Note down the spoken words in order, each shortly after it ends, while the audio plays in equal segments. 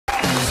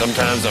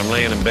Sometimes I'm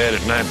laying in bed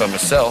at night by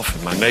myself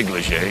in my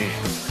negligee.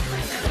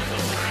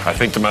 I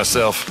think to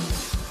myself,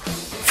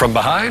 from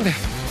behind?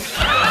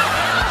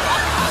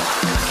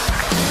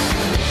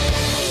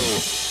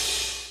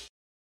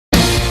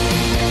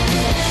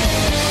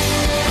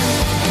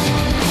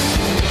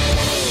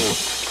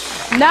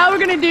 Now we're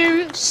going to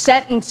do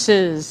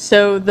sentences.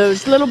 So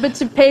those little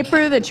bits of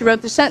paper that you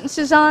wrote the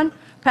sentences on,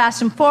 pass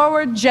them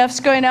forward.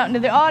 Jeff's going out into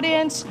the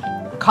audience.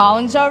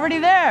 Colin's already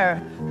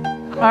there.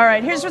 All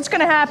right, here's what's going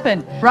to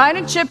happen. Ryan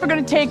and Chip are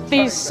going to take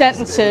these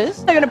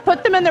sentences. They're going to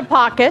put them in their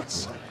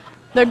pockets.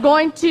 They're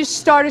going to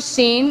start a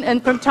scene,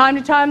 and from time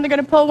to time, they're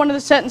going to pull one of the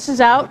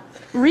sentences out,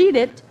 read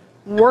it,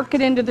 work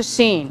it into the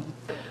scene.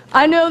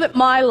 I know that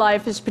my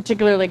life is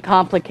particularly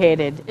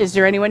complicated. Is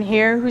there anyone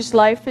here whose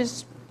life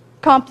is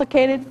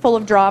complicated, full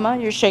of drama?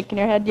 You're shaking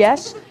your head,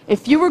 yes?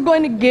 If you were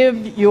going to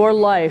give your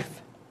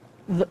life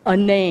a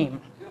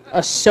name,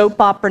 a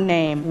soap opera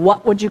name,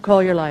 what would you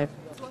call your life?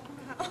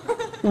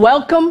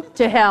 Welcome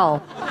to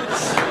hell.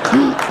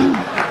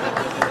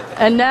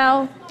 And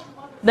now,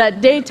 that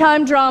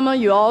daytime drama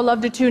you all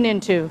love to tune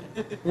into.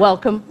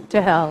 Welcome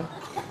to hell.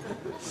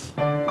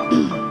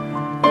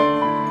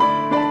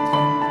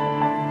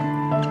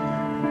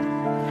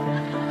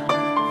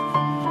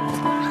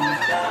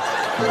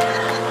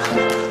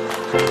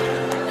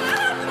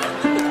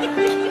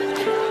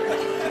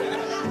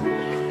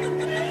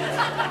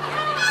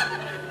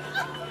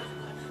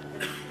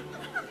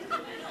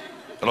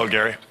 Hello,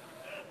 Gary.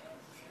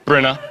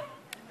 Brenna.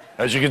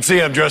 As you can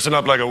see, I'm dressing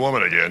up like a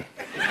woman again.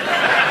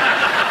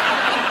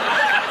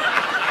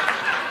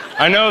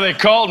 I know they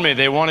called me.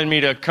 They wanted me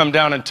to come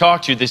down and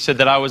talk to you. They said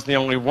that I was the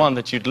only one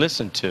that you'd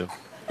listen to.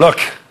 Look,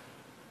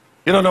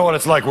 you don't know what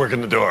it's like working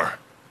the door.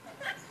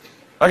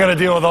 I gotta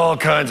deal with all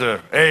kinds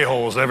of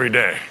a-holes every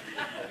day.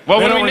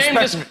 Well,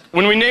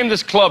 when we name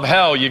this club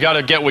Hell, you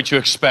gotta get what you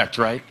expect,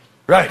 right?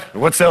 Right.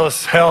 What's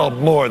else hell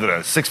more than a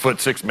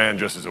 6'6" man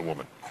dressed as a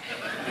woman?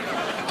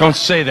 Don't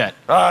say that.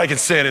 I can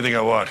say anything I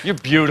want. You're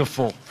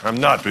beautiful. I'm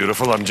not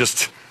beautiful. I'm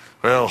just,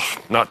 well,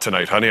 not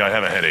tonight, honey. I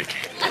have a headache.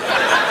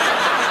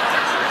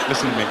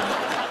 Listen to me.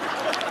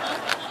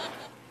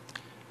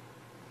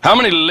 How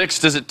many licks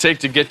does it take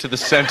to get to the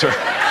center?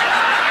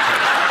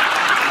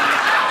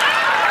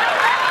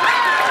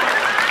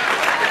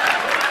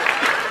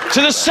 To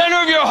the center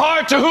of your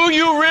heart, to who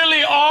you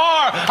really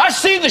are. I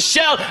see the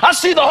shell. I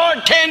see the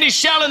hard candy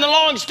shell and the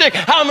long stick.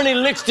 How many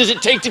licks does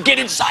it take to get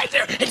inside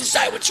there and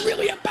decide what you're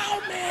really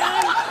about, man?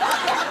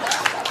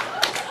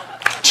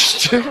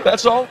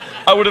 That's all?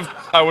 I would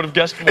have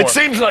guessed more. It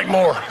seems like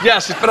more.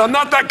 Yes. But I'm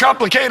not that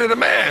complicated a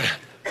man.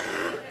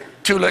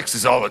 2 licks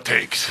is all it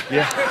takes.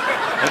 Yeah.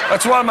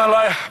 That's why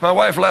my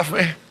wife left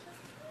me.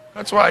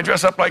 That's why I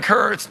dress up like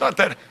her. It's not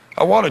that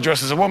I want to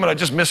dress as a woman. I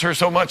just miss her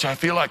so much. I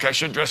feel like I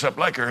should dress up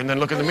like her, and then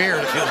look in the mirror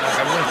and it feels like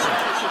I'm with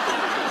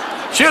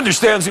her. She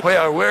understands the way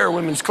I wear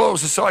women's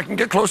clothes is so I can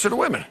get closer to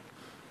women.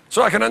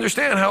 So I can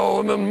understand how a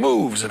woman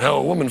moves and how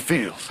a woman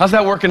feels. How's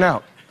that working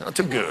out? Not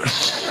too good.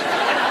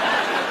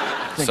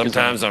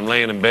 Sometimes I'm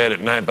laying in bed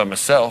at night by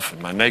myself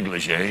in my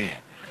negligee.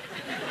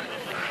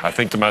 I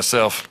think to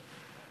myself,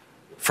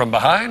 from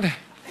behind?